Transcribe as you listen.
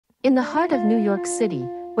In the heart of New York City,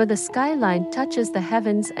 where the skyline touches the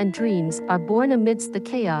heavens and dreams are born amidst the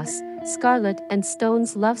chaos, Scarlett and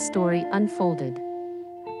Stone's love story unfolded.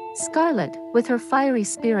 Scarlett, with her fiery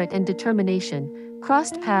spirit and determination,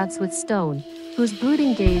 crossed paths with Stone, whose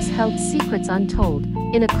brooding gaze held secrets untold.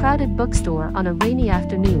 In a crowded bookstore on a rainy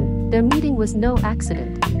afternoon, their meeting was no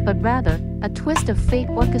accident, but rather, a twist of fate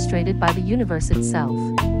orchestrated by the universe itself.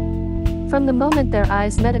 From the moment their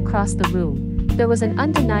eyes met across the room, there was an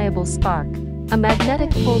undeniable spark, a magnetic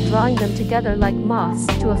pull drawing them together like moths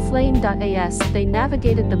to a flame. As they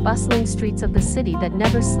navigated the bustling streets of the city that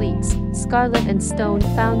never sleeps, Scarlett and Stone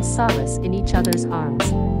found solace in each other's arms,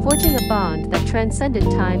 forging a bond that transcended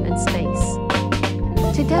time and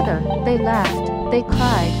space. Together, they laughed, they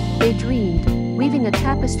cried, they dreamed, weaving a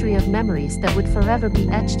tapestry of memories that would forever be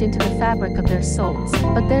etched into the fabric of their souls.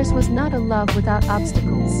 But theirs was not a love without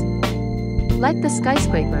obstacles. Like the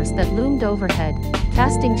skyscrapers that loomed overhead,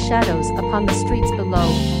 casting shadows upon the streets below,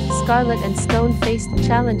 Scarlett and Stone faced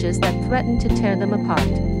challenges that threatened to tear them apart.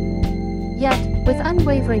 Yet, with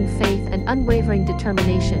unwavering faith and unwavering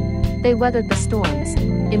determination, they weathered the storms,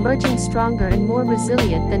 emerging stronger and more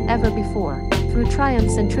resilient than ever before. Through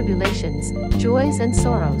triumphs and tribulations, joys and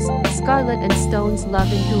sorrows, Scarlett and Stone's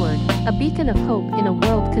love endured, a beacon of hope in a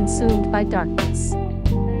world consumed by darkness.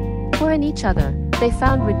 For in each other, they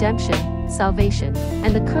found redemption, salvation,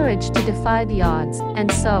 and the courage to defy the odds.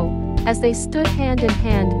 And so, as they stood hand in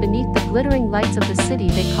hand beneath the glittering lights of the city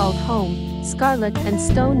they called home, Scarlett and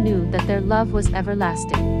Stone knew that their love was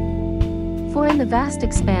everlasting. For in the vast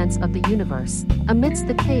expanse of the universe, amidst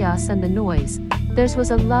the chaos and the noise, theirs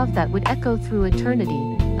was a love that would echo through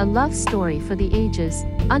eternity, a love story for the ages,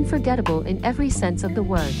 unforgettable in every sense of the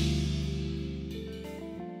word.